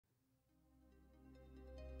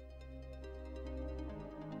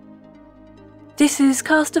This is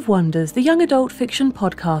Cast of Wonders, the young adult fiction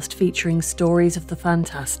podcast featuring stories of the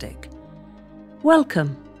fantastic.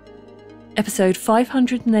 Welcome. Episode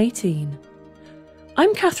 518.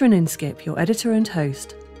 I'm Catherine Inskip, your editor and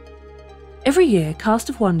host. Every year, Cast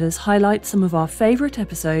of Wonders highlights some of our favourite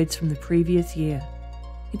episodes from the previous year.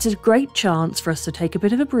 It's a great chance for us to take a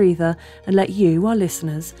bit of a breather and let you, our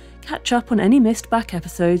listeners, catch up on any missed back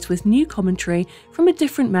episodes with new commentary from a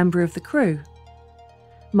different member of the crew.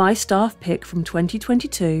 My staff pick from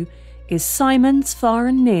 2022 is Simons, Far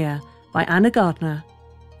and Near by Anna Gardner,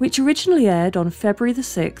 which originally aired on February the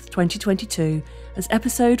 6th, 2022 as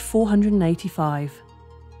episode 485.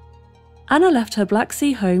 Anna left her Black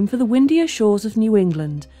Sea home for the windier shores of New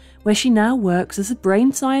England, where she now works as a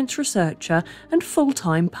brain science researcher and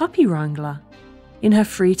full-time puppy wrangler. In her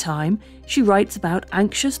free time, she writes about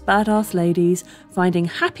anxious badass ladies finding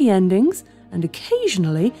happy endings and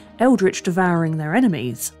occasionally eldritch devouring their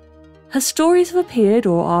enemies. Her stories have appeared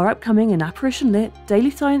or are upcoming in Apparition Lit,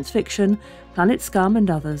 Daily Science Fiction, Planet Scum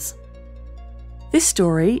and others. This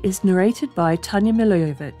story is narrated by Tanya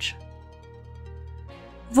Milojevic.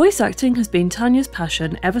 Voice acting has been Tanya's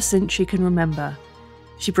passion ever since she can remember.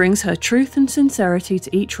 She brings her truth and sincerity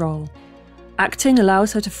to each role. Acting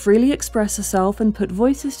allows her to freely express herself and put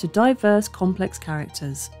voices to diverse, complex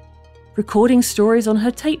characters. Recording stories on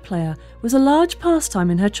her tape player was a large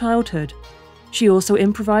pastime in her childhood. She also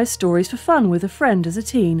improvised stories for fun with a friend as a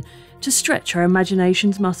teen to stretch her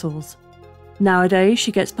imagination's muscles. Nowadays,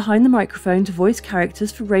 she gets behind the microphone to voice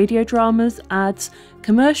characters for radio dramas, ads,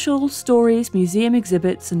 commercials, stories, museum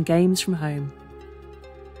exhibits, and games from home.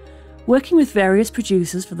 Working with various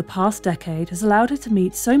producers for the past decade has allowed her to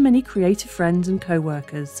meet so many creative friends and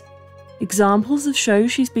co-workers. Examples of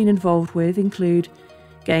shows she's been involved with include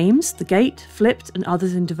Games, The Gate, Flipped and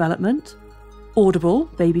others in development, Audible,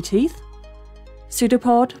 Baby Teeth,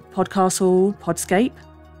 Pseudopod, Podcastle, Podscape,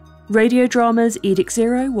 radio dramas, Edict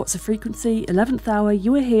Zero, What's a Frequency, 11th Hour,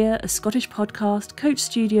 You Are Here, A Scottish Podcast, Coach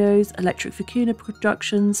Studios, Electric Vicuna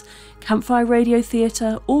Productions, Campfire Radio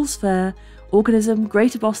Theatre, All's Fair, Organism,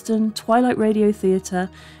 Greater Boston, Twilight Radio Theatre,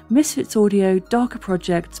 Misfits Audio, Darker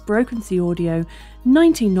Projects, Broken Sea Audio,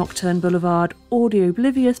 19 Nocturne Boulevard, Audio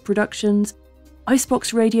Oblivious Productions,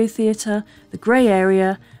 Icebox Radio Theatre, The Grey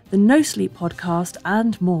Area, the No Sleep Podcast,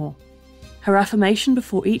 and more. Her affirmation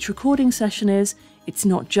before each recording session is, it's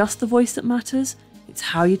not just the voice that matters, it's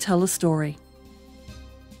how you tell the story.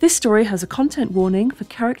 This story has a content warning for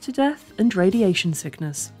character death and radiation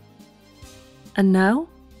sickness. And now,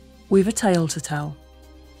 we've a tale to tell.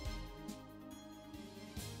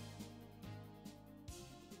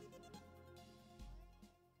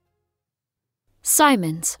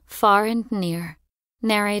 Simons, Far and Near,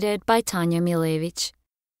 narrated by Tanya Milojevic.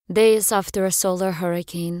 Days after a solar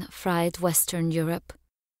hurricane fried Western Europe,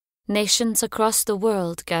 nations across the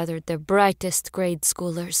world gathered their brightest grade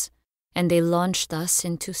schoolers, and they launched us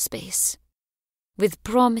into space, with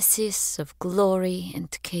promises of glory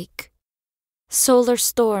and cake. Solar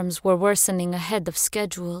storms were worsening ahead of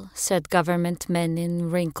schedule, said government men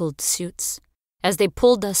in wrinkled suits, as they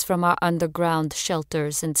pulled us from our underground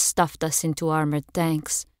shelters and stuffed us into armored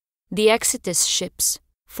tanks. The Exodus ships,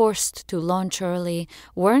 forced to launch early,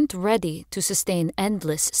 weren't ready to sustain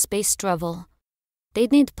endless space travel.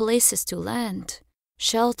 They'd need places to land,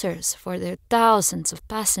 shelters for their thousands of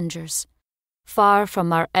passengers, far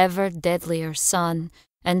from our ever deadlier sun,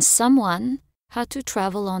 and someone had to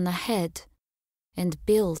travel on ahead and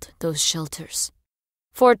build those shelters.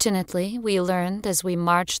 Fortunately, we learned as we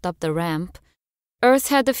marched up the ramp, Earth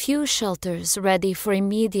had a few shelters ready for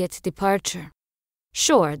immediate departure.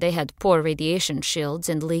 Sure, they had poor radiation shields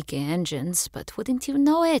and leaky engines, but wouldn't you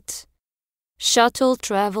know it? Shuttle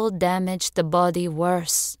travel damaged the body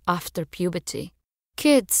worse after puberty.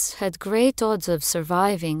 Kids had great odds of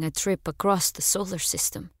surviving a trip across the solar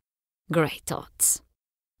system. Great odds.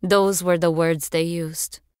 Those were the words they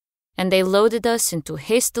used. And they loaded us into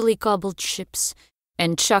hastily cobbled ships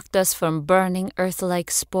and chucked us from burning Earth-like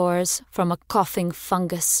spores from a coughing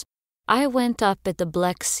fungus. I went up at the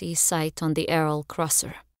Black Sea site on the Aral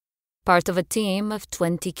Crosser, part of a team of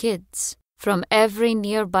 20 kids from every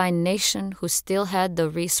nearby nation who still had the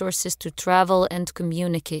resources to travel and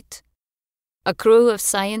communicate. A crew of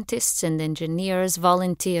scientists and engineers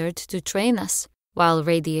volunteered to train us, while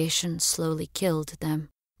radiation slowly killed them.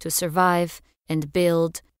 To survive and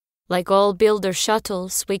build, like all builder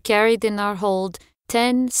shuttles, we carried in our hold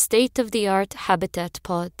 10 state-of-the-art habitat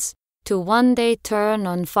pods, to one day turn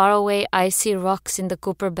on faraway icy rocks in the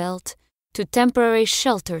Kuiper Belt to temporary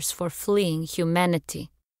shelters for fleeing humanity.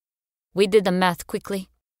 We did the math quickly.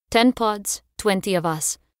 10 pods, 20 of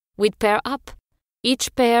us. We'd pair up,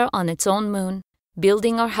 each pair on its own moon,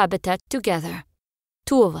 building our habitat together,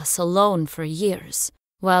 2 of us alone for years,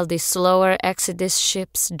 while the slower Exodus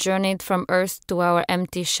ships journeyed from Earth to our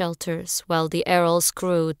empty shelters, while the Errol's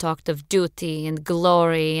crew talked of duty and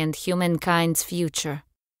glory and humankind's future.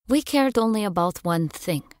 We cared only about one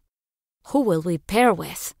thing. Who will we pair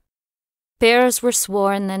with? Pairs were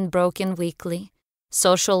sworn and broken weekly,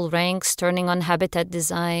 social ranks turning on habitat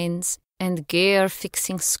designs, and gear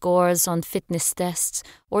fixing scores on fitness tests,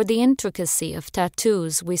 or the intricacy of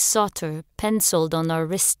tattoos we solder penciled on our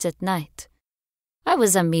wrists at night. I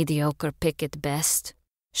was a mediocre pick at best,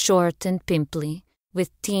 short and pimply,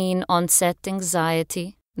 with teen-onset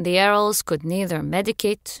anxiety. The Errols could neither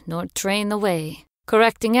medicate nor train away,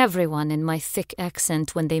 correcting everyone in my thick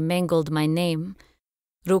accent when they mangled my name.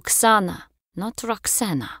 Ruxana, not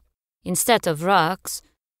Roxana. Instead of Rux,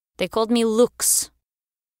 they called me Lux,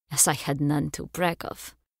 as I had none to brag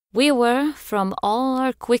of. We were, from all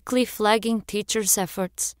our quickly flagging teachers'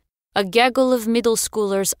 efforts, a gaggle of middle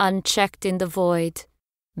schoolers unchecked in the void,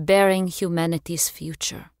 bearing humanity's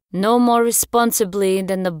future. No more responsibly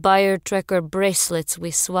than the Bayer-Trekker bracelets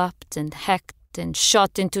we swapped and hacked and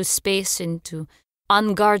shot into space into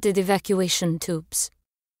unguarded evacuation tubes.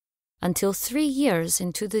 Until 3 years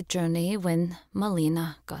into the journey when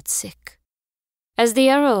Melina got sick. As the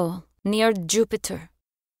Arrow neared Jupiter,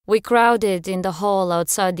 we crowded in the hall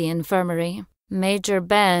outside the infirmary. Major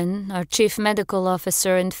Ben, our chief medical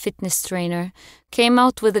officer and fitness trainer, came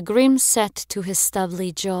out with a grim set to his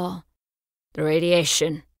stubbly jaw. "The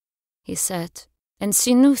radiation," he said, and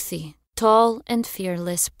Sinuthi, tall and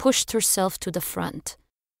fearless, pushed herself to the front.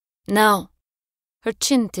 "Now." Her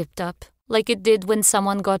chin tipped up, like it did when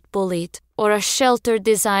someone got bullied, or a shelter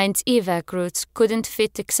design's evac routes couldn't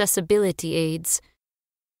fit accessibility aids.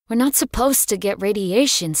 "We're not supposed to get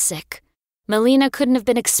radiation sick. Melina couldn't have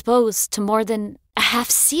been exposed to more than a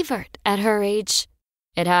half-sievert at her age."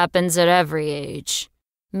 "It happens at every age,"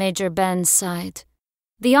 Major Ben sighed.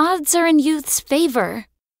 "The odds are in youth's favor."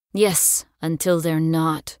 "Yes, until they're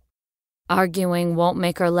not. Arguing won't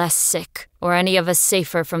make her less sick, or any of us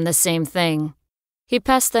safer from the same thing." He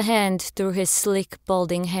passed a hand through his sleek,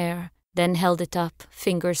 balding hair, then held it up,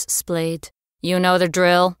 fingers splayed. "You know the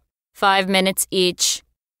drill. 5 minutes each.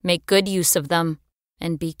 Make good use of them,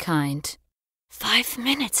 and be kind." "5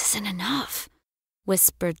 minutes isn't enough,"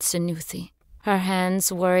 whispered Sinuthi, her hands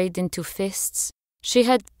worried into fists. She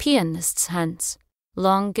had pianist's hands,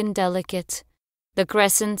 long and delicate, the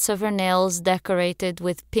crescents of her nails decorated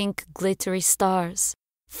with pink glittery stars.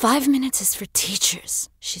 "5 minutes is for teachers,"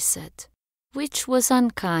 she said. Which was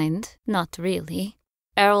unkind, not really.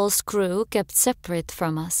 Errol's crew kept separate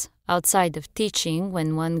from us. Outside of teaching,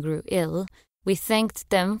 when one grew ill, we thanked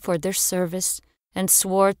them for their service and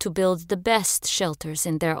swore to build the best shelters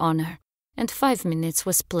in their honor. And 5 minutes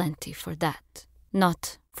was plenty for that,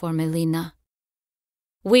 not for Melina.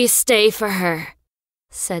 "We stay for her,"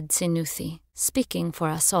 said Sinuthi, speaking for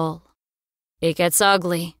us all. "It gets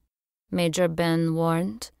ugly," Major Ben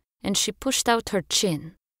warned, and she pushed out her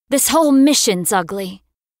chin. "This whole mission's ugly.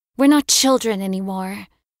 We're not children anymore."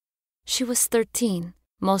 She was 13,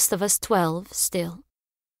 most of us 12 still.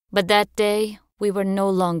 But that day, we were no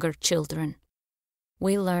longer children.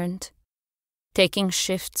 We learned, taking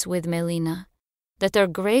shifts with Melina, that our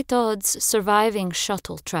great odds surviving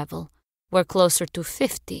shuttle travel were closer to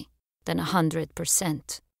 50 than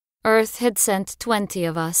 100%. Earth had sent 20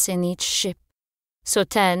 of us in each ship, so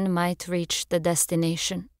 10 might reach the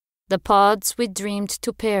destination. The pods we dreamed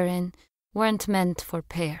to pair in weren't meant for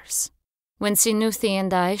pairs. When Sinuthi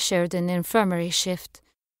and I shared an infirmary shift,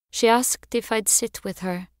 she asked if I'd sit with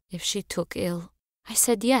her if she took ill. I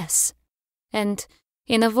said yes, and,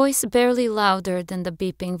 in a voice barely louder than the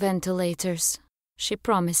beeping ventilators, she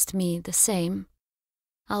promised me the same.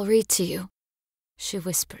 "I'll read to you," she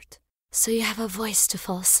whispered, "so you have a voice to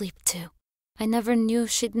fall asleep to." I never knew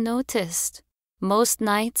she'd noticed. Most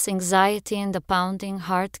nights, anxiety and a pounding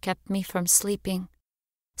heart kept me from sleeping,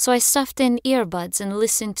 so I stuffed in earbuds and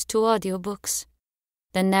listened to audiobooks,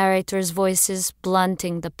 the narrators' voices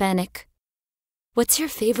blunting the panic. "What's your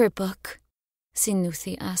favorite book?"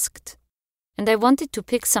 Sinuthi asked, and I wanted to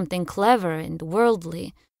pick something clever and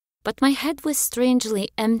worldly, but my head was strangely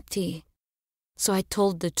empty, so I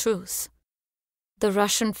told the truth. The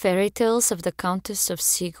Russian fairy tales of the Countess of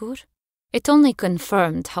Sigur? It only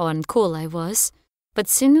confirmed how uncool I was, but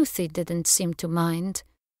Sinuthi didn't seem to mind.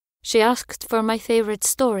 She asked for my favorite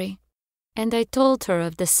story, and I told her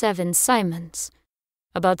of the 7 Simons,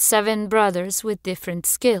 about 7 brothers with different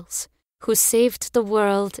skills, who saved the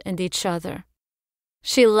world and each other.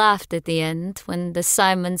 She laughed at the end when the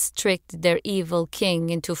Simons tricked their evil king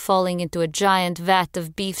into falling into a giant vat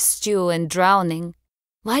of beef stew and drowning.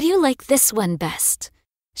 "Why do you like this one best?"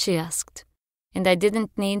 she asked, and I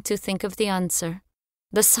didn't need to think of the answer.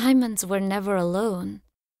 The Simons were never alone.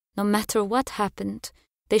 No matter what happened,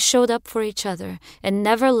 they showed up for each other and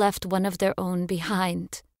never left one of their own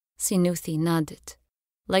behind. Sinuthi nodded.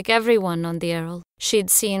 Like everyone on the Errol, she'd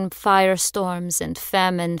seen firestorms and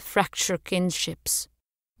famine fracture kinships,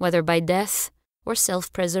 whether by death or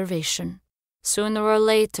self-preservation. Sooner or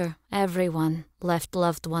later, everyone left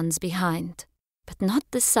loved ones behind, but not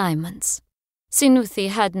the Simons. Sinuthi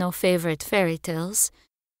had no favorite fairy tales,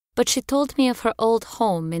 but she told me of her old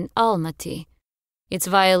home in Almaty, its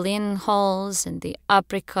violin halls and the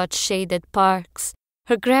apricot-shaded parks.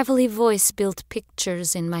 Her gravelly voice built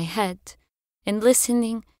pictures in my head, and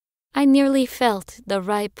listening, I nearly felt the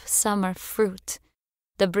ripe summer fruit,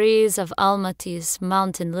 the breeze of Almaty's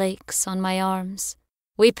mountain lakes on my arms.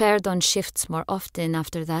 We paired on shifts more often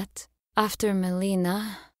after that. After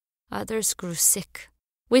Melina, others grew sick.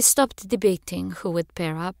 We stopped debating who would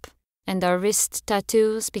pair up, and our wrist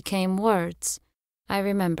tattoos became words. I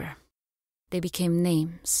remember. They became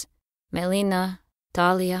names. Melina,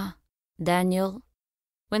 Talia, Daniel.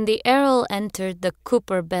 When the Errol entered the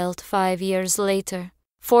Cooper Belt 5 years later,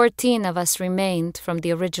 14 of us remained from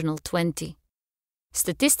the original 20.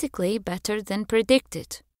 Statistically better than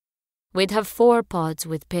predicted. We'd have 4 pods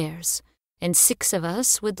with pairs, and 6 of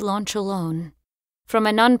us would launch alone. From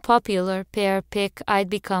an unpopular pair pick, I'd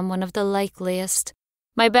become one of the likeliest.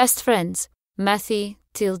 My best friends, Mathi,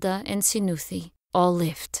 Tilda, and Sinuthi, all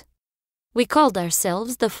lived. We called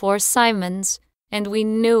ourselves the 4 Simons, and we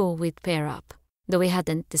knew we'd pair up, though we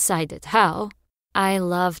hadn't decided how. I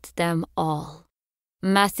loved them all.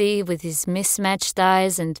 Mathi with his mismatched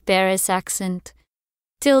eyes and Paris accent,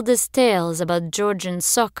 Tilda's tales about Georgian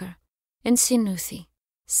soccer, and Sinuthi.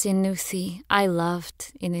 Sinuthi I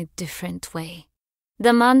loved in a different way.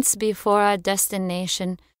 The months before our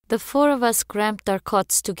destination, the 4 of us cramped our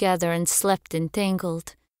cots together and slept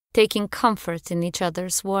entangled, taking comfort in each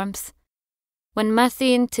other's warmth. When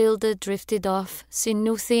Mathi and Tilda drifted off,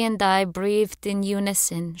 Sinuthi and I breathed in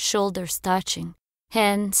unison, shoulders touching,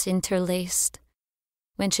 hands interlaced.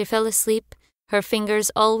 When she fell asleep, her fingers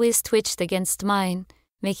always twitched against mine,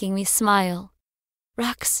 making me smile.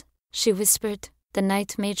 "Rux," she whispered, the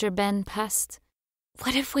night Major Ben passed.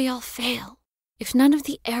 "What if we all fail? If none of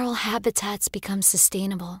the Errol habitats become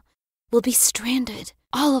sustainable, we'll be stranded,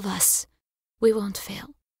 all of us. We won't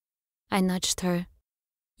fail." I nudged her.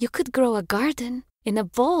 "You could grow a garden in a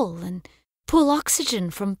bowl and pull oxygen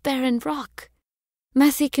from barren rock.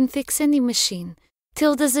 Mathi can fix any machine.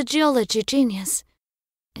 Tilda's a geology genius.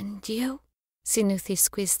 And you?" Sinuthi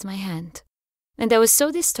squeezed my hand, and I was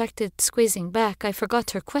so distracted squeezing back I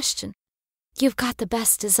forgot her question. "You've got the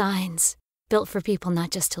best designs, built for people not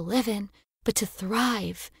just to live in, but to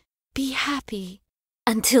thrive, be happy,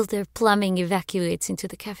 until their plumbing evacuates into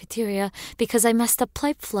the cafeteria because I messed up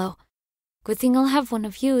pipe flow. Good thing I'll have one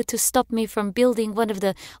of you to stop me from building one of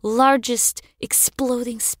the largest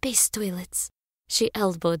exploding space toilets." She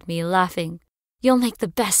elbowed me, laughing. "You'll make the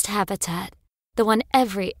best habitat, the one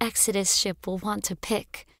every Exodus ship will want to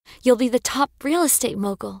pick. You'll be the top real estate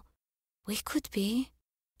mogul." "We could be."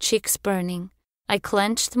 Cheeks burning, I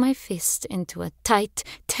clenched my fist into a tight,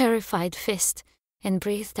 terrified fist and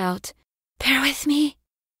breathed out, "Bear with me."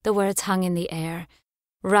 The words hung in the air,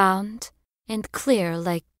 round and clear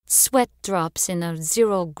like sweat drops in a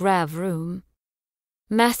zero-grav room.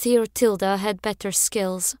 Mathi or Tilda had better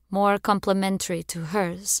skills, more complementary to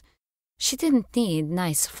hers. She didn't need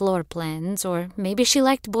nice floor plans, or maybe she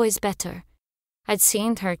liked boys better. I'd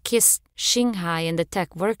seen her kiss Xinghai in the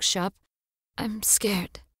tech workshop. "I'm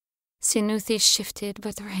scared." Sinuthi shifted,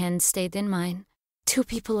 but her hand stayed in mine. 2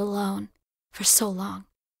 people alone, for so long.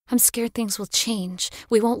 I'm scared things will change.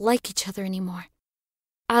 We won't like each other anymore.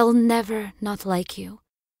 I'll never not like you.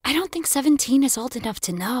 I don't think 17 is old enough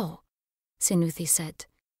to know, Sinuthi said,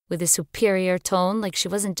 with a superior tone like she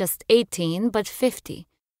wasn't just 18, but 50.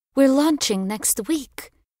 We're launching next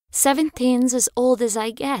week. 17's as old as I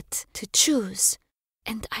get to choose,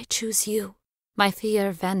 and I choose you. My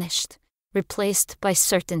fear vanished, replaced by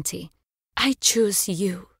certainty. I choose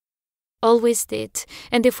you. Always did,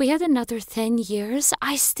 and if we had another 10 years,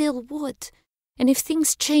 I still would. And if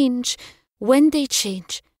things change, when they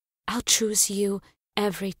change, I'll choose you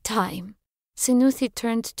every time. Sinuthi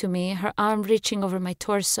turned to me, her arm reaching over my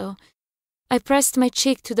torso. I pressed my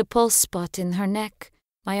cheek to the pulse spot in her neck,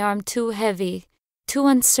 my arm too heavy, too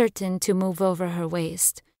uncertain to move over her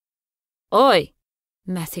waist. "Oi!"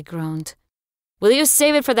 Mathi groaned. "Will you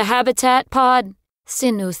save it for the habitat pod?"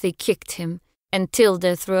 Sinuthi kicked him, and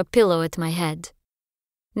Tilda threw a pillow at my head.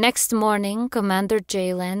 Next morning, Commander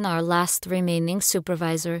Jalen, our last remaining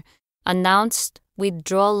supervisor, announced we'd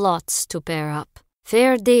draw lots to pair up.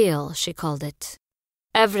 Fair deal, she called it.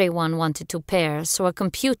 Everyone wanted to pair, so a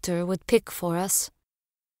computer would pick for us.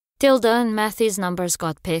 Tilda and Matthew's numbers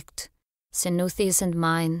got picked. Sinuthi's and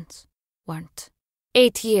mine weren't.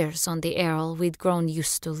 8 years on the Errol, we'd grown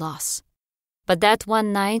used to loss. But that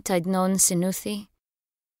one night I'd known Sinuthi,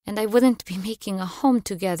 and I wouldn't be making a home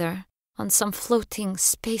together on some floating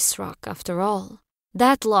space rock after all.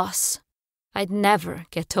 That loss I'd never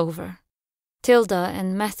get over. Tilda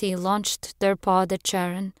and Matthew launched their pod at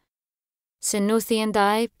Charon. Sinuthi and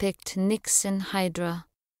I picked Nix and Hydra,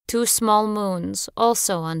 2 small moons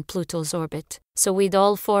also on Pluto's orbit, so we'd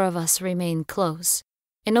all 4 of us remain close.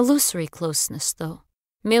 An illusory closeness, though.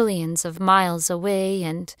 Millions of miles away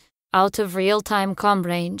and out of real-time comm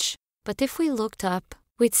range. But if we looked up,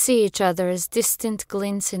 we'd see each other as distant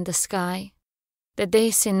glints in the sky. The day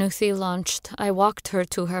Sinuthi launched, I walked her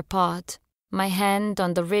to her pod, my hand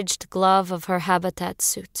on the ridged glove of her habitat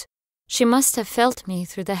suit. She must have felt me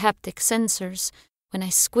through the haptic sensors. When I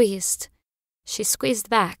squeezed, she squeezed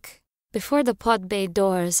back. Before the pod bay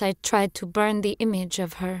doors, I tried to burn the image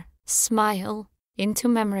of her smile into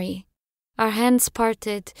memory. Our hands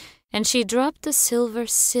parted, and she dropped a silver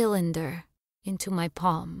cylinder into my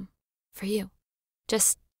palm. For you.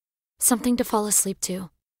 Just something to fall asleep to.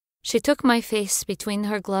 She took my face between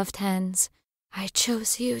her gloved hands. I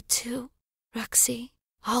chose you too, Roxy,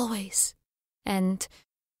 always. And,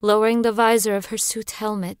 lowering the visor of her suit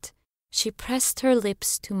helmet, she pressed her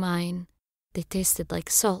lips to mine. They tasted like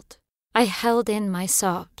salt. I held in my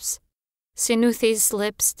sobs. Sinuthi's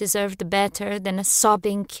lips deserved better than a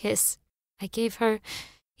sobbing kiss. I gave her,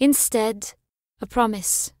 instead, a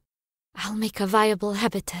promise. I'll make a viable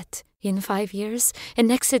habitat. In 5 years, an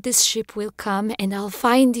Exodus ship will come and I'll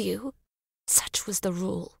find you. Such was the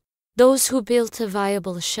rule. Those who built a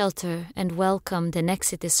viable shelter and welcomed an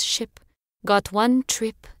Exodus ship got 1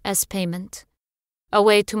 trip as payment. A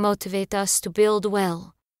way to motivate us to build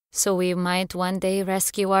well, so we might one day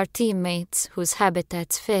rescue our teammates whose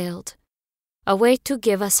habitats failed. A way to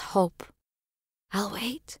give us hope. I'll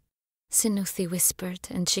wait, Sinuthi whispered,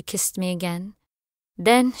 and she kissed me again.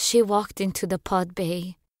 Then she walked into the pod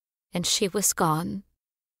bay, and she was gone.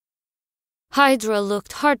 Hydra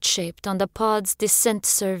looked heart-shaped on the pod's descent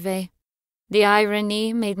survey. The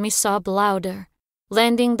irony made me sob louder.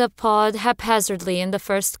 Landing the pod haphazardly in the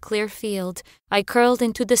first clear field, I curled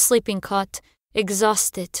into the sleeping cot,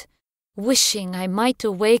 exhausted, wishing I might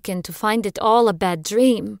awaken to find it all a bad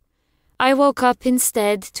dream. I woke up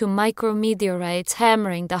instead to micrometeorites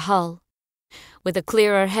hammering the hull. With a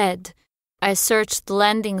clearer head, I searched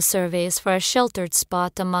landing surveys for a sheltered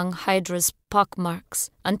spot among Hydra's pockmarks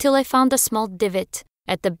until I found a small divot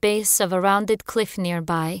at the base of a rounded cliff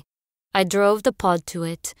nearby. I drove the pod to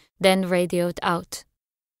it, then radioed out.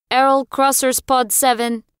 Errol Crossers Pod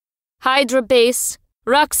 7. Hydra base.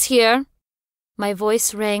 Rux here. My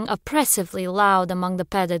voice rang oppressively loud among the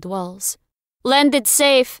padded walls. Landed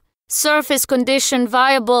safe. Surface condition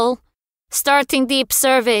viable. Starting deep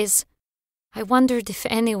surveys. I wondered if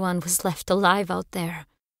anyone was left alive out there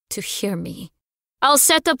to hear me. I'll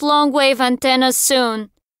set up long-wave antennas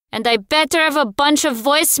soon, and I better have a bunch of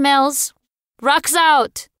voicemails. Rux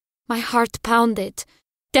out! My heart pounded,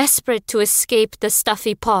 desperate to escape the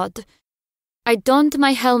stuffy pod. I donned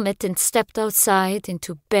my helmet and stepped outside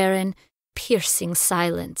into barren, piercing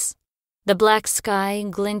silence. The black sky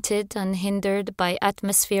glinted unhindered by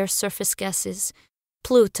atmosphere surface gases.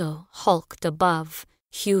 Pluto hulked above,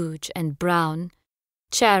 huge and brown,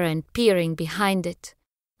 Charon peering behind it,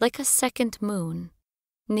 like a second moon.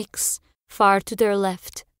 Nix, far to their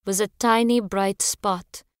left, was a tiny bright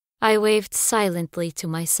spot. I waved silently to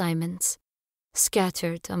my Simons,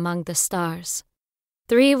 scattered among the stars.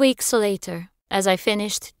 3 weeks later, as I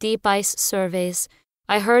finished deep ice surveys,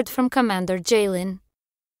 I heard from Commander Jalen.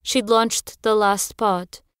 She'd launched the last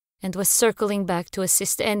pod and was circling back to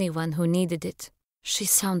assist anyone who needed it. She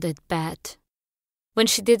sounded bad. When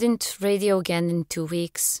she didn't radio again in 2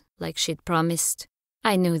 weeks, like she'd promised,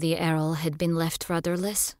 I knew the Errol had been left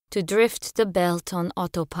rudderless to drift the belt on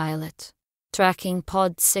autopilot, tracking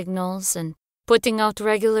pod signals and putting out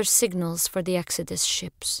regular signals for the Exodus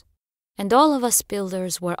ships. And all of us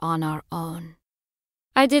builders were on our own.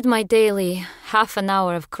 I did my daily half an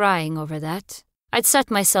hour of crying over that. I'd set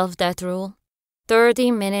myself that rule.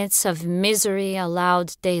 30 minutes of misery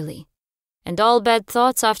allowed daily. And all bad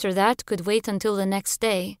thoughts after that could wait until the next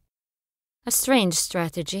day. A strange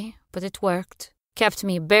strategy, but it worked. kept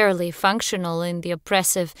me barely functional in the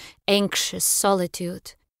oppressive, anxious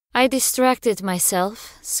solitude. I distracted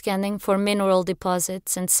myself, scanning for mineral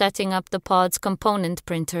deposits and setting up the pod's component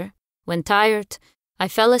printer. When tired, I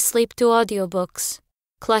fell asleep to audiobooks,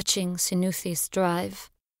 clutching Sinuthi's drive.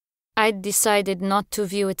 I'd decided not to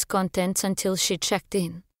view its contents until she checked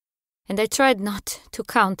in, and I tried not to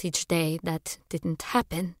count each day that didn't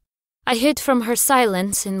happen. I hid from her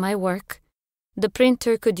silence in my work. The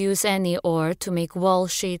printer could use any ore to make wall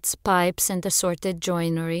sheets, pipes, and assorted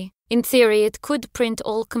joinery. In theory, it could print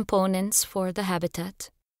all components for the habitat.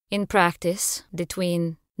 In practice,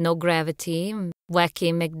 between no gravity,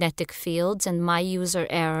 wacky magnetic fields, and my user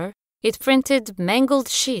error, it printed mangled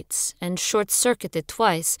sheets and short-circuited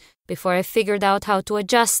twice before I figured out how to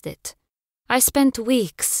adjust it. I spent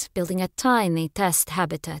weeks building a tiny test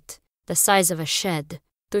habitat, the size of a shed,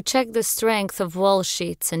 to check the strength of wall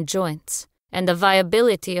sheets and joints, and the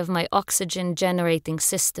viability of my oxygen-generating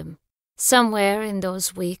system. Somewhere in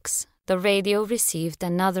those weeks, the radio received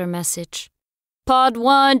another message. Pod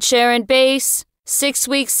 1, Sharon Base, 6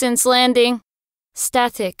 weeks since landing.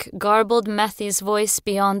 Static, garbled Matthew's voice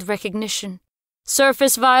beyond recognition.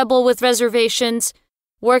 Surface viable with reservations.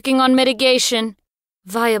 Working on mitigation.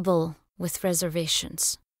 Viable with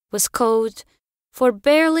reservations was code for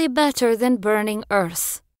barely better than burning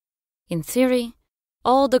Earth. In theory,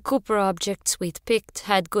 all the Cooper objects we'd picked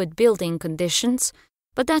had good building conditions,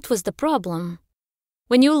 but that was the problem.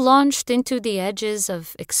 When you launched into the edges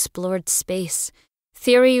of explored space,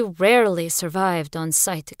 theory rarely survived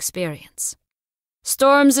on-site experience.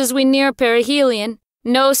 Storms as we near perihelion,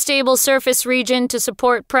 no stable surface region to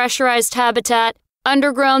support pressurized habitat,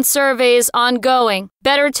 underground surveys ongoing,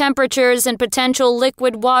 better temperatures and potential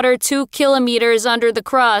liquid water 2 kilometers under the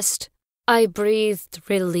crust. I breathed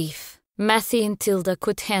relief. Matthew and Tilda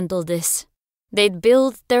could handle this. They'd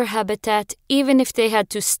build their habitat even if they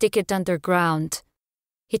had to stick it underground.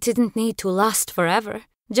 It didn't need to last forever,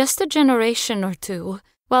 just a generation or two,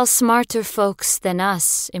 while smarter folks than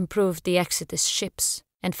us improved the Exodus ships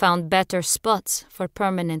and found better spots for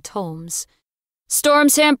permanent homes.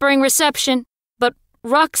 Storms hampering reception, but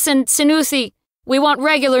Rux and Sinuthi, we want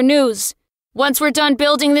regular news. Once we're done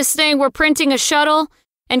building this thing, we're printing a shuttle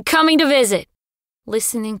and coming to visit.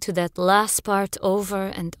 Listening to that last part over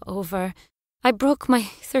and over, I broke my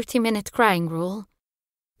 30-minute crying rule.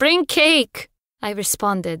 Bring cake, I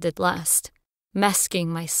responded at last, masking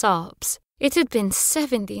my sobs. It had been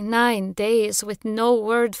 79 days with no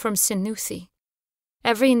word from Sinuthi.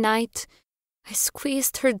 Every night, I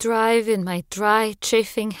squeezed her drive in my dry,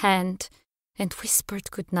 chafing hand and whispered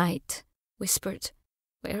goodnight. Whispered,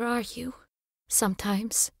 "Where are you?"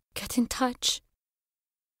 Sometimes, "Get in touch."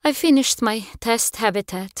 I finished my test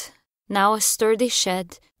habitat, now a sturdy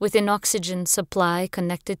shed with an oxygen supply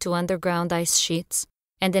connected to underground ice sheets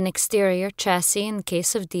and an exterior chassis in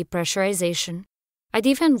case of depressurization. I'd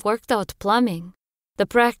even worked out plumbing. The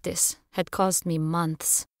practice had cost me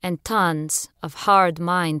months and tons of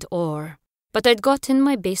hard-mined ore, but I'd gotten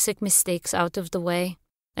my basic mistakes out of the way,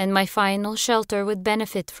 and my final shelter would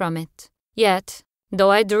benefit from it. Yet, though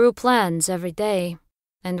I drew plans every day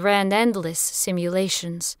and ran endless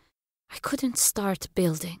simulations, I couldn't start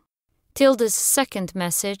building. Tilda's second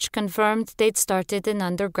message confirmed they'd started an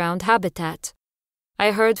underground habitat.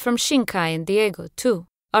 I heard from Shinkai and Diego, too,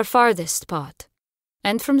 our farthest pod,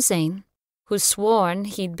 and from Zane, who's sworn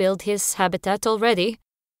he'd built his habitat already.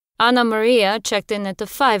 Anna Maria checked in at the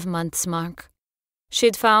 5 months mark.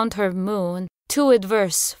 She'd found her moon too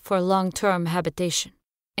adverse for long-term habitation,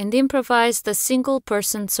 and improvised a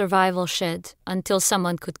single-person survival shed until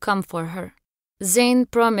someone could come for her. Zane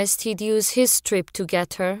promised he'd use his trip to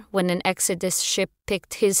get her when an Exodus ship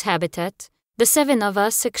picked his habitat. The 7 of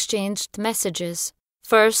us exchanged messages,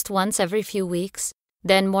 first once every few weeks,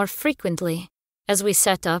 then more frequently, as we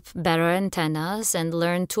set up better antennas and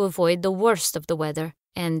learned to avoid the worst of the weather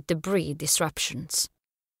and debris disruptions.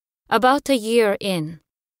 About a year in,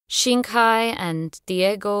 Shinkai and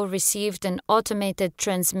Diego received an automated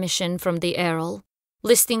transmission from the Errol,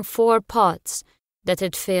 listing 4 pods that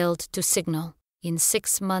had failed to signal. In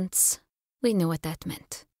 6 months, we knew what that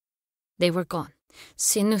meant. They were gone.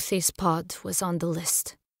 Sinuthi's pod was on the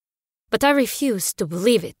list. But I refused to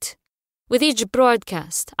believe it. With each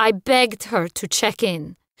broadcast, I begged her to check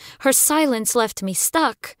in. Her silence left me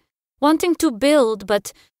stuck, wanting to build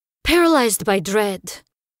but paralyzed by dread.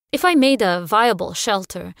 If I made a viable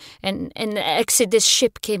shelter and an Exodus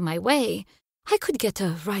ship came my way, I could get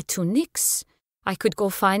a ride to Nyx. I could go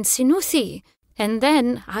find Sinuthi, and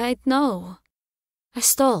then I'd know. I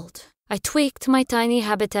stalled. I tweaked my tiny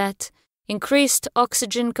habitat, increased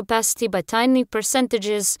oxygen capacity by tiny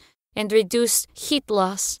percentages, and reduced heat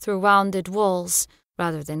loss through rounded walls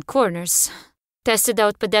rather than corners. Tested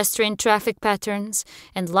out pedestrian traffic patterns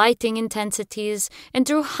and lighting intensities and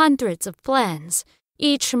drew hundreds of plans,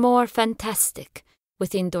 each more fantastic,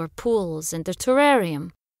 with indoor pools and a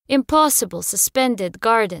terrarium, impossible suspended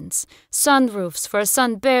gardens, sunroofs for a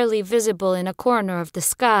sun barely visible in a corner of the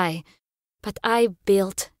sky. But I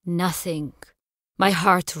built nothing. My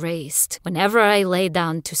heart raced whenever I lay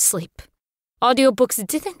down to sleep. Audiobooks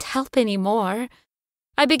didn't help anymore.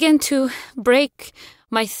 I began to break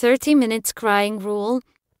my 30 minutes crying rule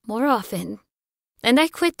more often, and I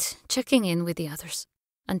quit checking in with the others.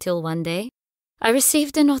 Until one day, I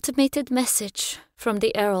received an automated message from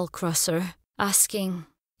the Errol Crosser asking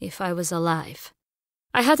if I was alive.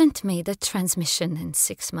 I hadn't made a transmission in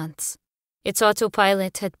 6 months. Its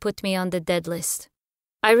autopilot had put me on the dead list.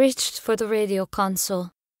 I reached for the radio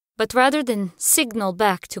console, but rather than signal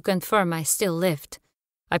back to confirm I still lived,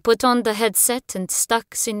 I put on the headset and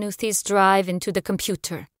stuck Sinuthi's drive into the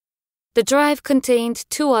computer. The drive contained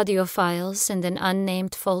 2 audio files and an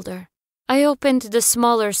unnamed folder. I opened the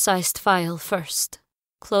smaller-sized file first,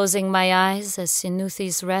 closing my eyes as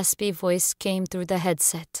Sinuthi's raspy voice came through the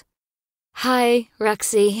headset. "Hi,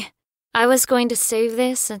 Roxy. I was going to save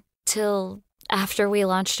this until after we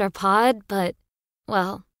launched our pod, but,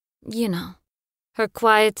 well, you know." Her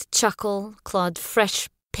quiet chuckle clawed fresh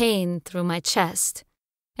pain through my chest,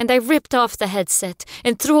 and I ripped off the headset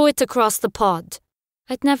and threw it across the pod.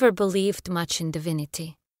 I'd never believed much in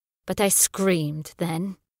divinity, but I screamed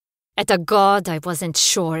then, at a god I wasn't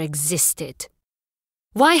sure existed.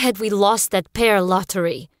 Why had we lost that pair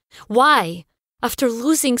lottery? Why, after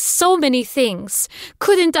losing so many things,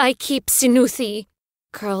 couldn't I keep Sinuthi?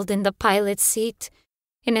 Curled in the pilot's seat,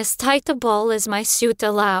 in as tight a ball as my suit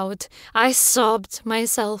allowed, I sobbed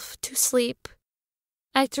myself to sleep.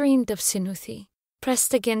 I dreamed of Sinuthi,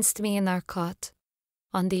 pressed against me in our cot,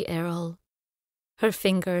 on the Errol. Her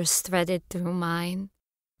fingers threaded through mine,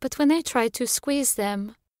 but when I tried to squeeze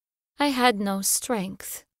them, I had no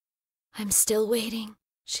strength. "I'm still waiting,"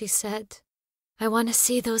 she said. "I want to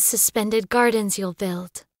see those suspended gardens you'll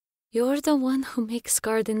build. You're the one who makes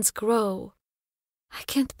gardens grow. I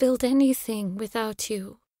can't build anything without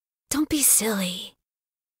you. Don't be silly."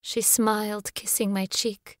 She smiled, kissing my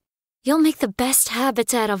cheek. "You'll make the best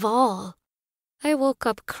habitat of all." I woke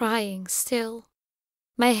up crying still,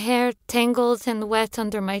 my hair tangled and wet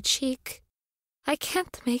under my cheek. "I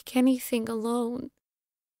can't make anything alone,"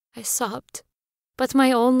 I sobbed. But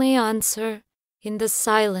my only answer, in the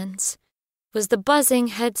silence, was the buzzing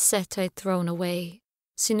headset I'd thrown away.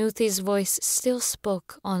 Sinuthi's voice still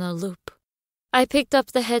spoke on a loop. I picked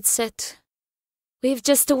up the headset. "We've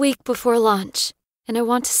just a week before launch, and I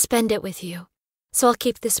want to spend it with you, so I'll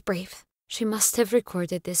keep this brief." She must have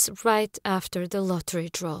recorded this right after the lottery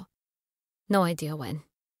draw. No idea when.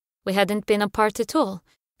 We hadn't been apart at all.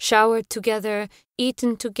 Showered together,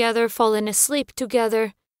 eaten together, fallen asleep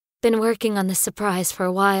together. Been working on the surprise for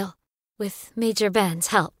a while, with Major Ben's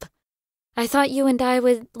help. I thought you and I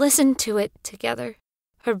would listen to it together.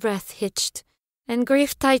 Her breath hitched, and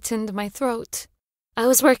grief tightened my throat. I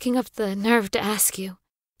was working up the nerve to ask you,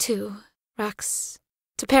 Rox,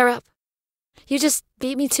 to pair up. You just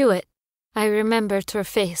beat me to it. I remembered her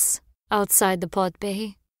face outside the pod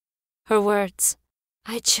bay. Her words,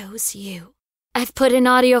 "I chose you." "I've put an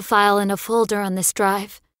audio file in a folder on this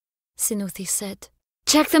drive," Sinuthi said.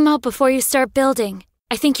 "Check them out before you start building.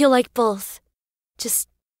 I think you'll like both. Just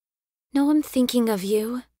know I'm thinking of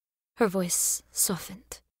you." Her voice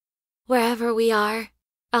softened. "Wherever we are,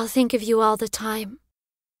 I'll think of you all the time."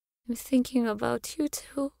 "I'm thinking about you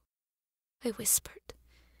too," I whispered,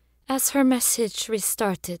 as her message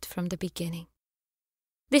restarted from the beginning.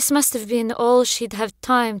 This must have been all she'd have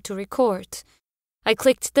time to record. I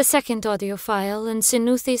clicked the second audio file, and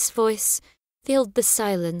Sinuthi's voice filled the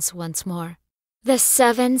silence once more. "The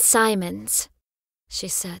 7 Simons," she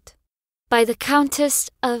said, "by the Countess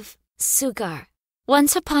of Sugar.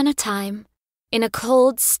 Once upon a time, in a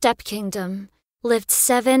cold steppe kingdom, lived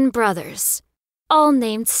 7 brothers, all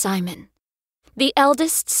named Simon. The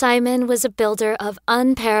eldest Simon was a builder of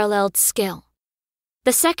unparalleled skill.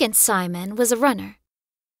 The second Simon was a runner,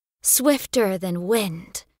 swifter than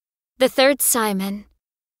wind. The third Simon—"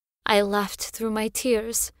 I laughed through my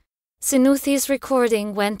tears. Sinuthi's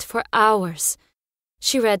recording went for hours.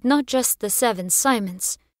 She read not just the 7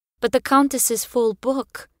 Simons, but the Countess's full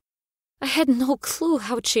book. I had no clue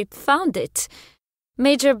how she'd found it.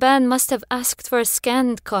 Major Ben must have asked for a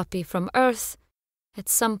scanned copy from Earth. At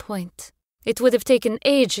some point, it would have taken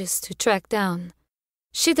ages to track down.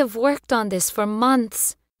 She'd have worked on this for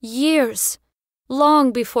months, years,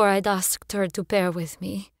 long before I'd asked her to pair with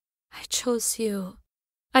me. I chose you.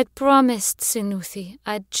 I'd promised Sinuthi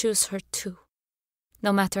I'd choose her too,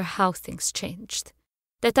 no matter how things changed,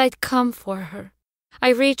 that I'd come for her. I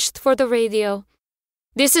reached for the radio.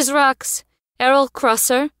 This is Rox, Errol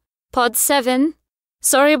Crosser, Pod 7.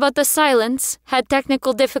 Sorry about the silence, had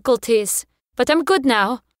technical difficulties, but I'm good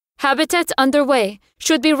now. Habitat underway,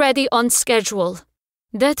 should be ready on schedule.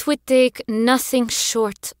 That would take nothing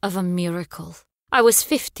short of a miracle. I was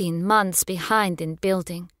 15 months behind in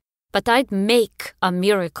building, but I'd make a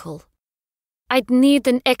miracle. I'd need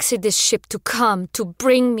an Exodus ship to come to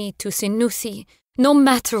bring me to Sinuthi, no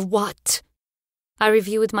matter what. I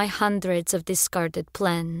reviewed my hundreds of discarded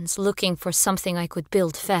plans, looking for something I could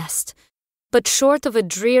build fast. But short of a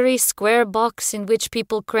dreary square box in which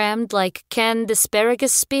people crammed like canned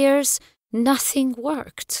asparagus spears, nothing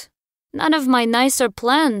worked. None of my nicer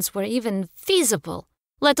plans were even feasible,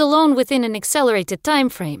 let alone within an accelerated time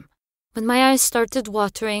frame. When my eyes started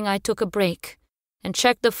watering, I took a break and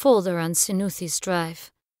checked the folder on Sinuthi's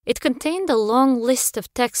drive. It contained a long list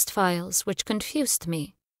of text files which confused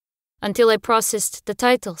me, until I processed the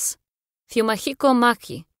titles. Fumahiko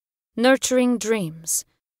Maki, Nurturing Dreams,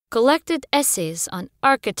 Collected Essays on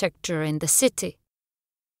Architecture in the City.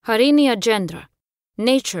 Harini Ajendra,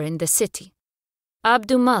 Nature in the City.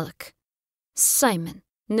 Abdu Malik, Simon,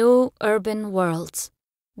 New Urban Worlds.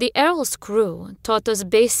 The Errol's crew taught us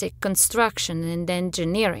basic construction and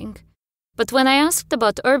engineering, but when I asked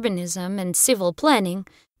about urbanism and civil planning,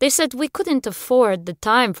 they said we couldn't afford the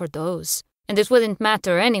time for those, and it wouldn't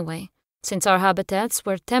matter anyway, since our habitats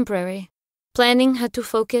were temporary. Planning had to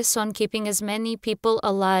focus on keeping as many people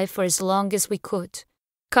alive for as long as we could.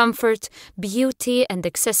 Comfort, beauty, and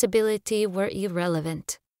accessibility were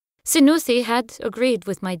irrelevant. Sinuthi had agreed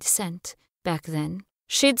with my dissent back then.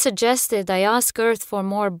 She'd suggested I ask Earth for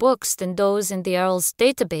more books than those in the Earl's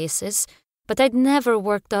databases, but I'd never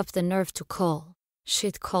worked up the nerve to call.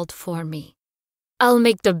 She'd called for me. I'll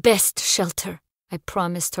make the best shelter, I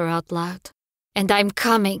promised her out loud. And I'm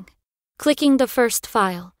coming. Clicking the first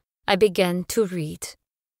file, I began to read.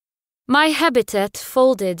 My habitat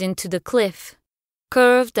folded into the cliff.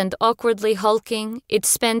 Curved and awkwardly hulking, it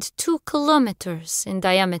spanned 2 kilometers in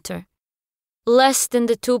diameter. Less than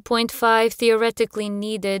the 2.5 theoretically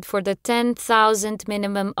needed for the 10,000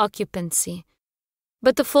 minimum occupancy.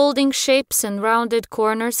 But the folding shapes and rounded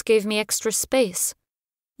corners gave me extra space.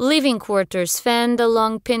 Living quarters fanned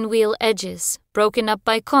along pinwheel edges, broken up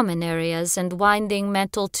by common areas and winding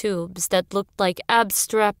metal tubes that looked like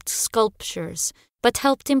abstract sculptures, but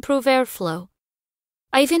helped improve airflow.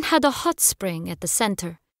 I even had a hot spring at the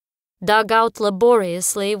center, dug out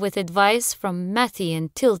laboriously with advice from Matthew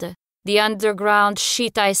and Tilda, the underground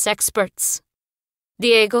sheet ice experts.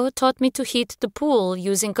 Diego taught me to heat the pool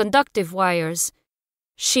using conductive wires.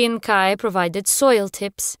 Shinkai provided soil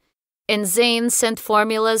tips, and Zane sent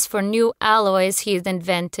formulas for new alloys he'd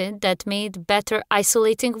invented that made better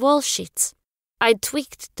isolating wall sheets. I'd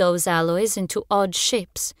tweaked those alloys into odd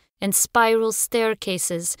shapes and spiral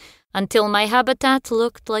staircases until my habitat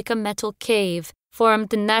looked like a metal cave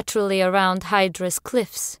formed naturally around Hydra's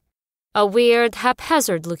cliffs. A weird,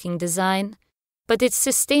 haphazard-looking design, but its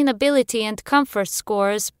sustainability and comfort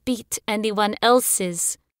scores beat anyone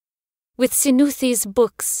else's. With Sinuthi's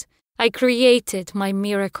books, I created my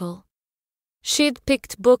miracle. She'd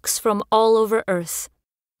picked books from all over Earth,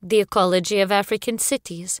 The Ecology of African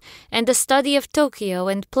Cities, and The Study of Tokyo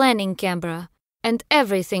and Planning Canberra, and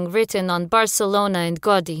everything written on Barcelona and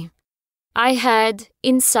Gaudi. I had,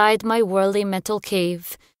 inside my whirly metal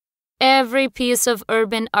cave, every piece of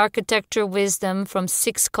urban architecture wisdom from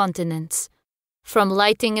 6 continents, from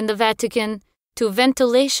lighting in the Vatican to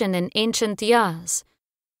ventilation in ancient Yaz.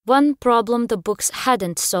 One problem the books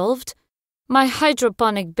hadn't solved: my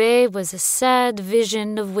hydroponic bay was a sad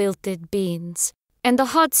vision of wilted beans, and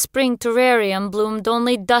the hot spring terrarium bloomed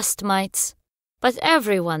only dust mites. But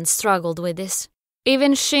everyone struggled with this.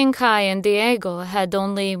 Even Shinkai and Diego had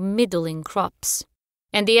only middling crops,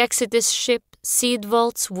 and the Exodus ship seed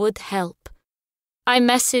vaults would help. I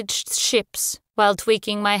messaged ships while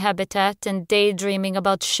tweaking my habitat and daydreaming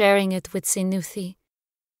about sharing it with Sinuthi.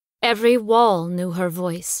 Every wall knew her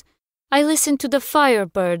voice. I listened to the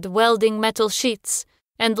firebird welding metal sheets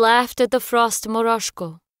and laughed at the frost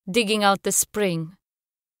moroshko digging out the spring.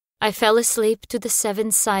 I fell asleep to the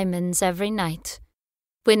 7 Simons every night.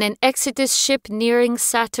 When an Exodus ship nearing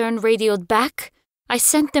Saturn radioed back, I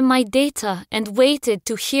sent them my data and waited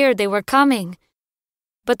to hear they were coming.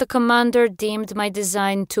 But the commander deemed my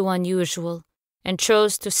design too unusual and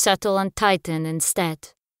chose to settle on Titan instead.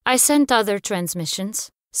 I sent other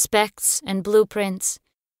transmissions, specs and blueprints,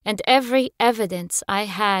 and every evidence I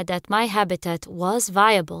had that my habitat was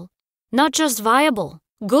viable Not just viable,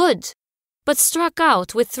 good, but struck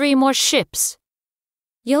out with 3 more ships.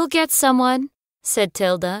 "You'll get someone," said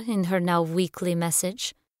Tilda in her now weekly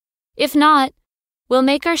message. "If not, we'll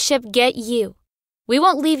make our ship get you. We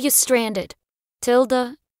won't leave you stranded."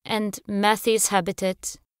 Tilda and Matthie's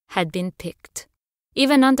habitat had been picked.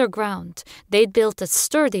 Even underground, they'd built a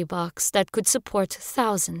sturdy box that could support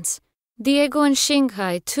thousands. Diego and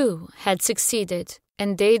Xinghai, too, had succeeded,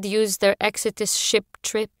 and they'd used their Exodus ship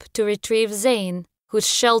trip to retrieve Zane, whose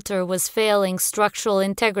shelter was failing structural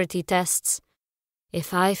integrity tests.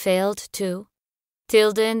 If I failed, too,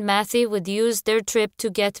 Tilda and Matthie would use their trip to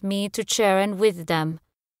get me to Charon with them.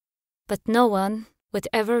 But no one would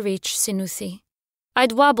ever reach Sinuthi.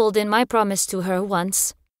 I'd wobbled in my promise to her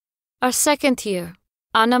once. Our second year,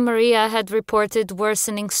 Anna Maria had reported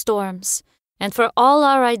worsening storms, and for all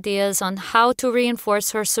our ideas on how to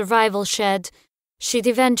reinforce her survival shed, she'd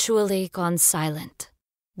eventually gone silent.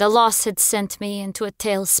 The loss had sent me into a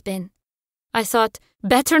tailspin. I thought,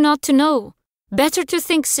 better not to know, better to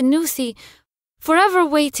think Sinuthi, forever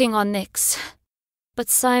waiting on Nyx. But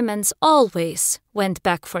Simons always went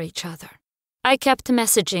back for each other. I kept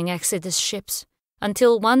messaging Exodus ships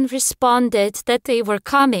until one responded that they were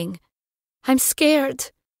coming. "I'm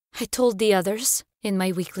scared," I told the others in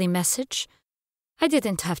my weekly message. I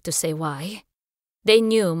didn't have to say why. They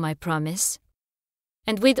knew my promise.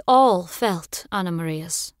 And we'd all felt Anna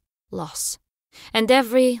Maria's loss, and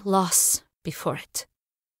every loss before it.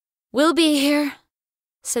 "We'll be here,"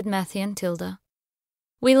 said Matthie and Tilda.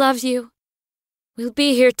 "We love you." "We'll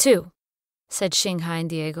be here too," said Xinghai and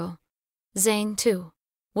Diego. Zane too.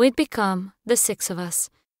 We'd become the 6 of us,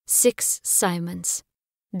 6 Simons,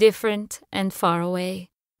 different and far away,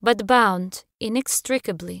 but bound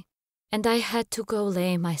inextricably, and I had to go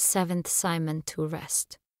lay my 7th Simon to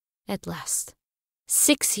rest, at last.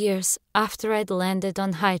 6 years after I'd landed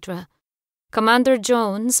on Hydra, Commander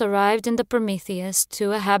Jones arrived in the Prometheus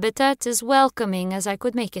to a habitat as welcoming as I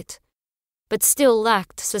could make it, but still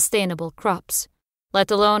lacked sustainable crops, let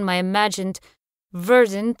alone my imagined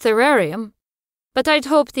verdant terrarium. But I'd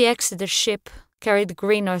hoped the Exodus ship carried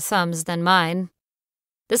greener thumbs than mine.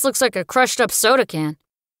 "This looks like a crushed-up soda can,"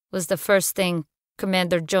 was the first thing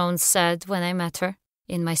Commander Jones said when I met her,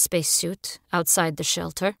 in my spacesuit, outside the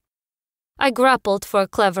shelter. I grappled for a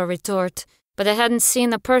clever retort, but I hadn't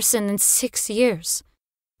seen a person in 6 years.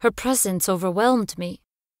 Her presence overwhelmed me.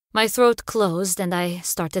 My throat closed and I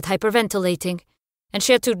started hyperventilating, and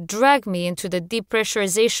she had to drag me into the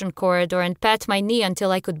depressurization corridor and pat my knee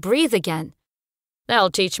until I could breathe again.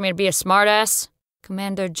 "That'll teach me to be a smartass,"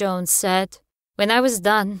 Commander Jones said. When I was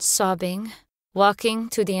done sobbing, walking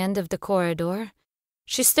to the end of the corridor,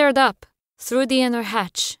 she stared up through the inner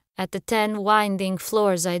hatch at the 10 winding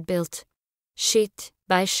floors I'd built, sheet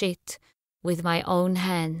by sheet, with my own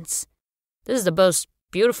hands. "This is the most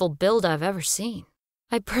beautiful build I've ever seen."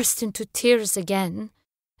 I burst into tears again,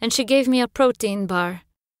 and she gave me a protein bar.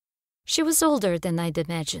 She was older than I'd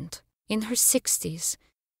imagined, in her 60s.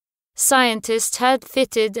 Scientists had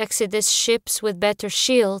fitted Exodus ships with better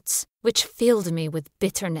shields, which filled me with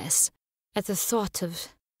bitterness at the thought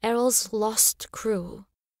of Errol's lost crew.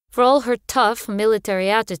 For all her tough military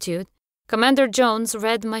attitude, Commander Jones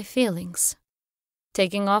read my feelings.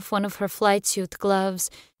 Taking off one of her flight suit gloves,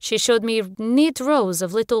 she showed me neat rows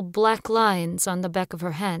of little black lines on the back of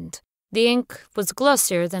her hand. The ink was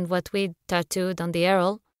glossier than what we'd tattooed on the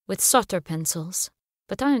Errol with solder pencils,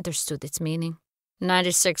 but I understood its meaning.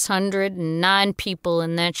 9,609 people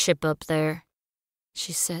in that ship up there,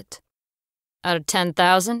 she said. Out of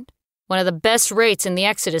 10,000, one of the best rates in the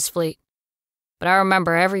Exodus fleet. But I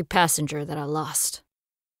remember every passenger that I lost.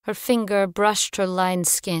 Her finger brushed her lined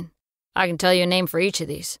skin. I can tell you a name for each of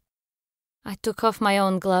these. I took off my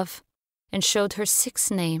own glove and showed her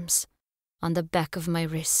 6 names on the back of my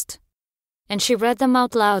wrist. And she read them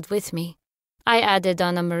out loud with me. I added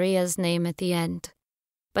Anna Maria's name at the end,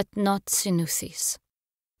 but not Sinuthi's.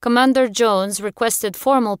 Commander Jones requested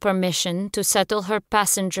formal permission to settle her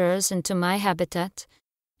passengers into my habitat,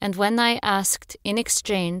 and when I asked in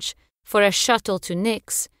exchange for a shuttle to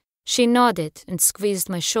Nyx, she nodded and squeezed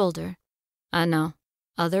my shoulder. I know,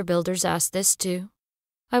 other builders asked this too.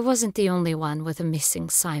 I wasn't the only one with a missing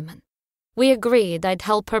Simon. We agreed I'd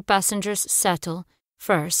help her passengers settle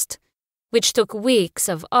first, which took weeks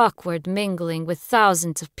of awkward mingling with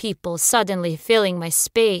thousands of people suddenly filling my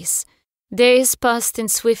space. Days passed in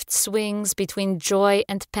swift swings between joy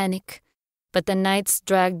and panic, but the nights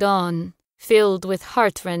dragged on, filled with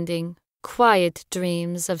heartrending, quiet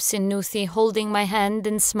dreams of Sinuthi holding my hand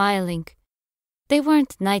and smiling. They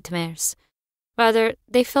weren't nightmares. Rather,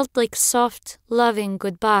 they felt like soft, loving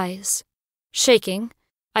goodbyes. Shaking,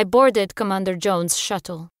 I boarded Commander Jones'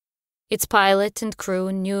 shuttle. Its pilot and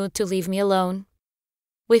crew knew to leave me alone.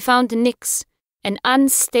 We found Nyx, an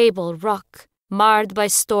unstable rock marred by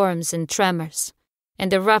storms and tremors,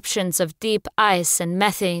 and eruptions of deep ice and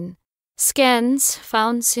methane. Scans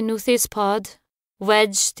found Sinuthi's pod,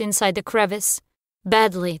 wedged inside a crevice,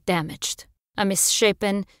 badly damaged. A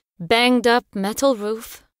misshapen, banged-up metal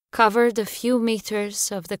roof covered a few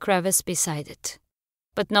meters of the crevice beside it.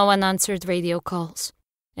 But no one answered radio calls,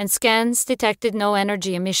 and scans detected no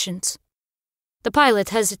energy emissions. The pilot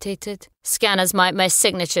hesitated. "Scanners might miss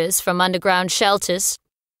signatures from underground shelters."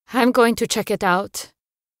 "I'm going to check it out,"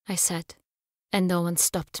 I said, and no one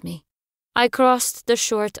stopped me. I crossed the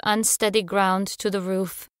short, unsteady ground to the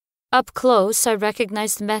roof. Up close, I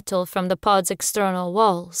recognized metal from the pod's external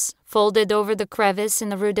walls, folded over the crevice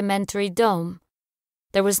in a rudimentary dome.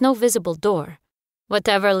 There was no visible door.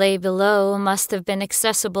 Whatever lay below must have been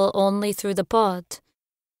accessible only through the pod.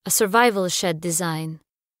 A survival shed design.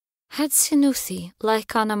 Had Sinuthi,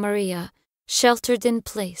 like Anna Maria, sheltered in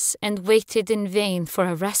place and waited in vain for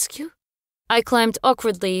a rescue? I climbed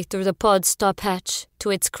awkwardly through the pod's top hatch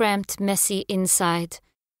to its cramped, messy inside.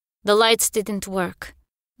 The lights didn't work.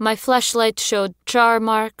 My flashlight showed char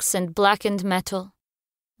marks and blackened metal.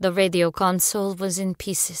 The radio console was in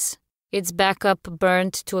pieces, its backup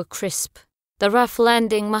burned to a crisp. The rough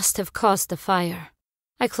landing must have caused the fire.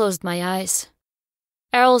 I closed my eyes.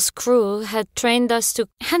 Errol's crew had trained us to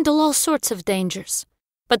handle all sorts of dangers,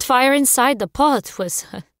 but fire inside the pod was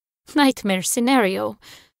a nightmare scenario.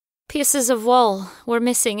 Pieces of wall were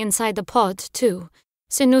missing inside the pod, too.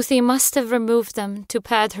 Sinuthi must have removed them to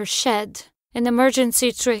pad her shed, an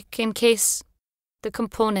emergency trick in case the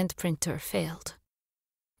component printer failed.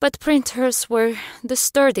 But printers were the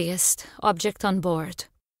sturdiest object on board.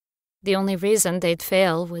 The only reason they'd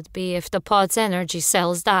fail would be if the pod's energy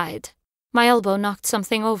cells died. My elbow knocked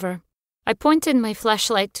something over. I pointed my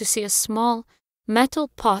flashlight to see a small metal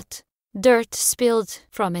pot, dirt spilled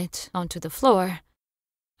from it onto the floor.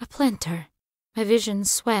 A planter. My vision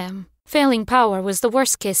swam. Failing power was the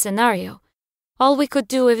worst-case scenario. All we could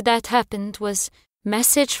do if that happened was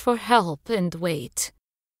message for help and wait,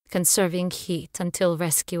 conserving heat until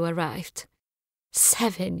rescue arrived.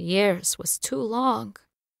 7 years was too long.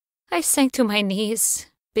 I sank to my knees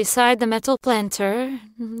beside the metal planter.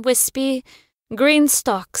 Wispy green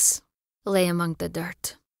stalks lay among the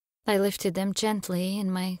dirt. I lifted them gently in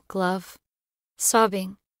my glove,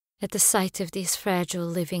 sobbing at the sight of these fragile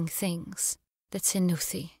living things that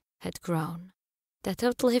Sinuthi had grown, that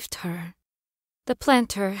outlived her. The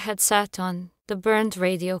planter had sat on the burned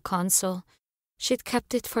radio console. She'd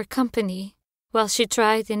kept it for company while she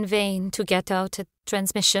tried in vain to get out a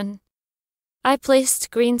transmission. I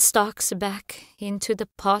placed green stalks back into the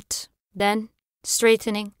pot, then,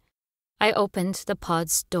 straightening, I opened the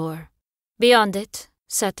pod's door. Beyond it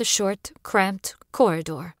sat a short, cramped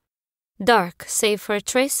corridor, dark save for a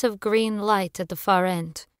trace of green light at the far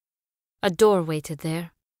end. A door waited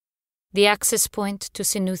there, the access point to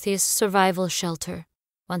Sinuthi's survival shelter.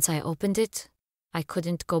 Once I opened it, I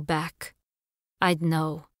couldn't go back. I'd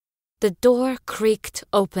know. The door creaked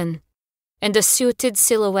open, and a suited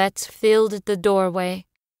silhouette filled the doorway.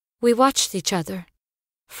 We watched each other,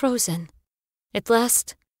 frozen. At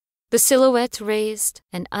last, the silhouette raised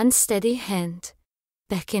an unsteady hand,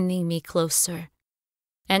 beckoning me closer.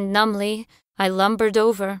 And numbly, I lumbered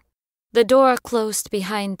over. The door closed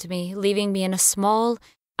behind me, leaving me in a small,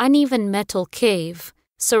 uneven metal cave,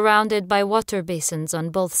 surrounded by water basins on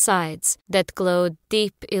both sides that glowed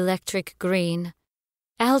deep electric green.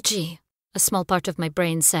 Algae, a small part of my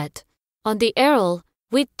brain said. On the Errol,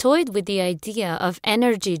 we'd toyed with the idea of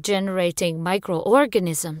energy-generating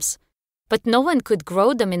microorganisms, but no one could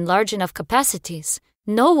grow them in large enough capacities.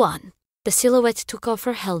 No one. The silhouette took off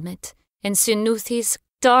her helmet, and Sinuthi's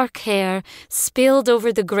dark hair spilled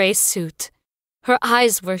over the gray suit. Her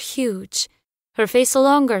eyes were huge, her face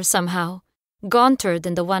longer somehow, gaunter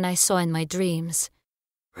than the one I saw in my dreams.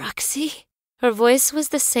 "Roxy?" Her voice was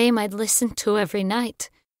the same I'd listened to every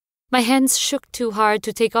night. My hands shook too hard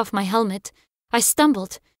to take off my helmet. I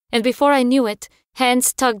stumbled, and before I knew it,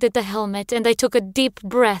 hands tugged at the helmet, and I took a deep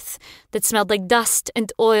breath that smelled like dust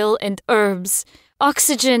and oil and herbs.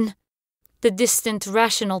 Oxygen! The distant,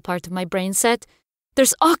 rational part of my brain said,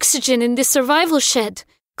 "There's oxygen in this survival shed,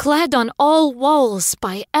 clad on all walls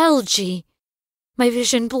by algae." My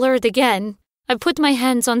vision blurred again. I put my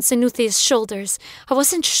hands on Sinuthi's shoulders. I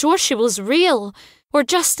wasn't sure she was real, or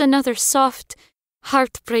just another soft,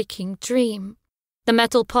 heartbreaking dream. The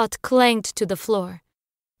metal pot clanged to the floor.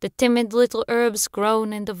 The timid little herbs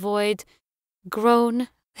grown in the void, grown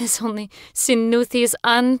as only Sinuthi's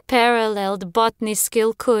unparalleled botany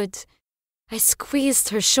skill could. I squeezed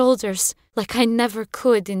her shoulders like I never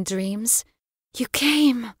could in dreams. "You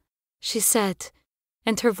came," she said,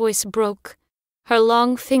 and her voice broke. Her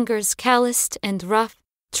long fingers, calloused and rough,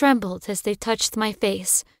 trembled as they touched my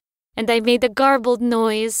face, and I made a garbled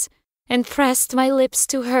noise and pressed my lips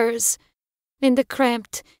to hers. In the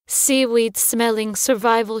cramped, seaweed-smelling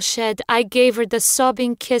survival shed, I gave her the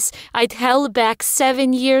sobbing kiss I'd held back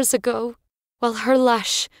 7 years ago, while her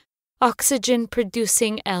lush,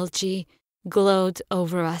 oxygen-producing algae glowed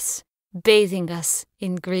over us, bathing us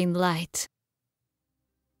in green light.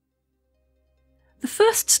 The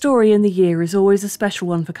first story in the year is always a special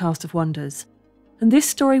one for Cast of Wonders, and this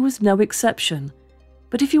story was no exception.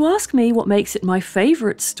 But if you ask me what makes it my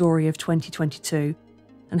favourite story of 2022,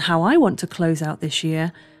 and how I want to close out this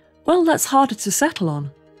year, well, that's harder to settle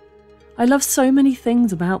on. I love so many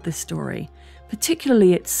things about this story,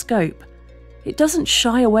 particularly its scope. It doesn't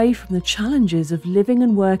shy away from the challenges of living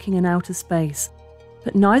and working in outer space,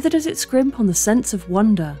 but neither does it scrimp on the sense of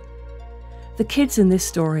wonder. The kids in this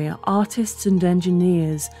story are artists and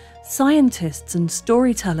engineers, scientists and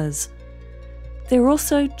storytellers. They're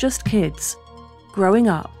also just kids, growing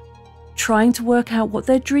up, trying to work out what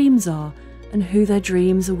their dreams are and who their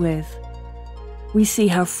dreams are with. We see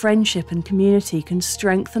how friendship and community can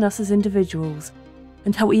strengthen us as individuals,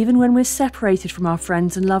 and how even when we're separated from our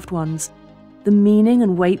friends and loved ones, the meaning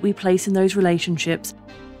and weight we place in those relationships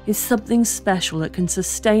is something special that can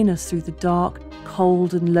sustain us through the dark,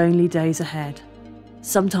 cold and lonely days ahead.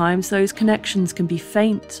 Sometimes those connections can be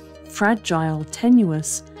faint, fragile,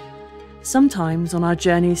 tenuous. Sometimes on our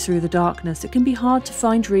journeys through the darkness it can be hard to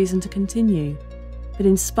find reason to continue. But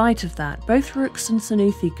in spite of that, both Rooks and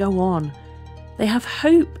Sinuthi go on. They have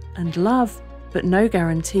hope and love, but no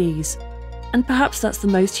guarantees. And perhaps that's the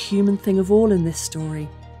most human thing of all in this story.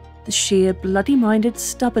 The sheer bloody-minded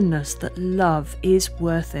stubbornness that love is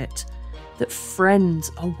worth it, that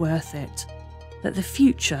friends are worth it, that the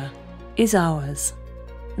future is ours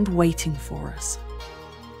and waiting for us.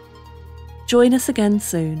 Join us again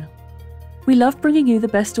soon. We love bringing you the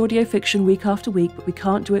best audio fiction week after week, but we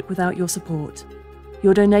can't do it without your support.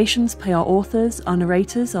 Your donations pay our authors, our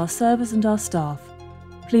narrators, our servers and our staff.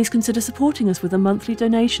 Please consider supporting us with a monthly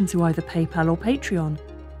donation through either PayPal or Patreon.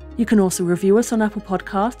 You can also review us on Apple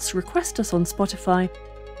Podcasts, request us on Spotify,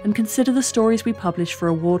 and consider the stories we publish for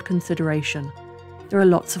award consideration. There are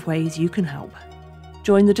lots of ways you can help.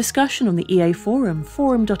 Join the discussion on the EA Forum,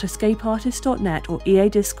 forum.escapeartist.net or EA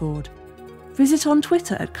Discord. Visit on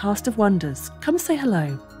Twitter at Cast of Wonders. Come say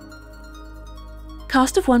hello.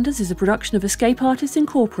 Cast of Wonders is a production of Escape Artists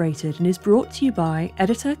Incorporated and is brought to you by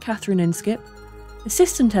editor Catherine Inskip,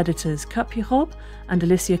 assistant editors Kat Pirob and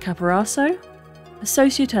Alicia Caparaso,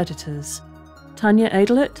 associate editors Tanya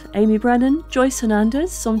Edelet, Amy Brennan, Joyce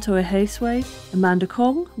Hernandez, Somto Eheswe, Amanda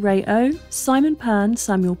Kong, Ray O, Simon Pan,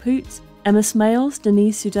 Samuel Poots, Emma Smales,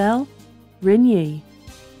 Denise Udell, Rin Yi.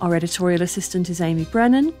 Our editorial assistant is Amy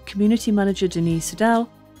Brennan, community manager Denise Udell,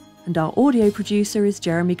 and our audio producer is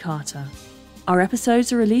Jeremy Carter. Our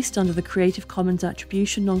episodes are released under the Creative Commons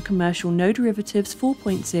Attribution Non-Commercial No Derivatives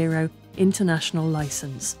 4.0 International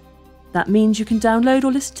License. That means you can download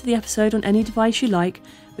or listen to the episode on any device you like,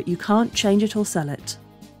 but you can't change it or sell it.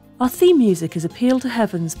 Our theme music is Appeal to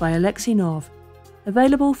Heavens by Alexei Nov,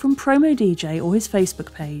 available from Promo DJ or his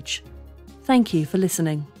Facebook page. Thank you for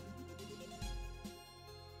listening.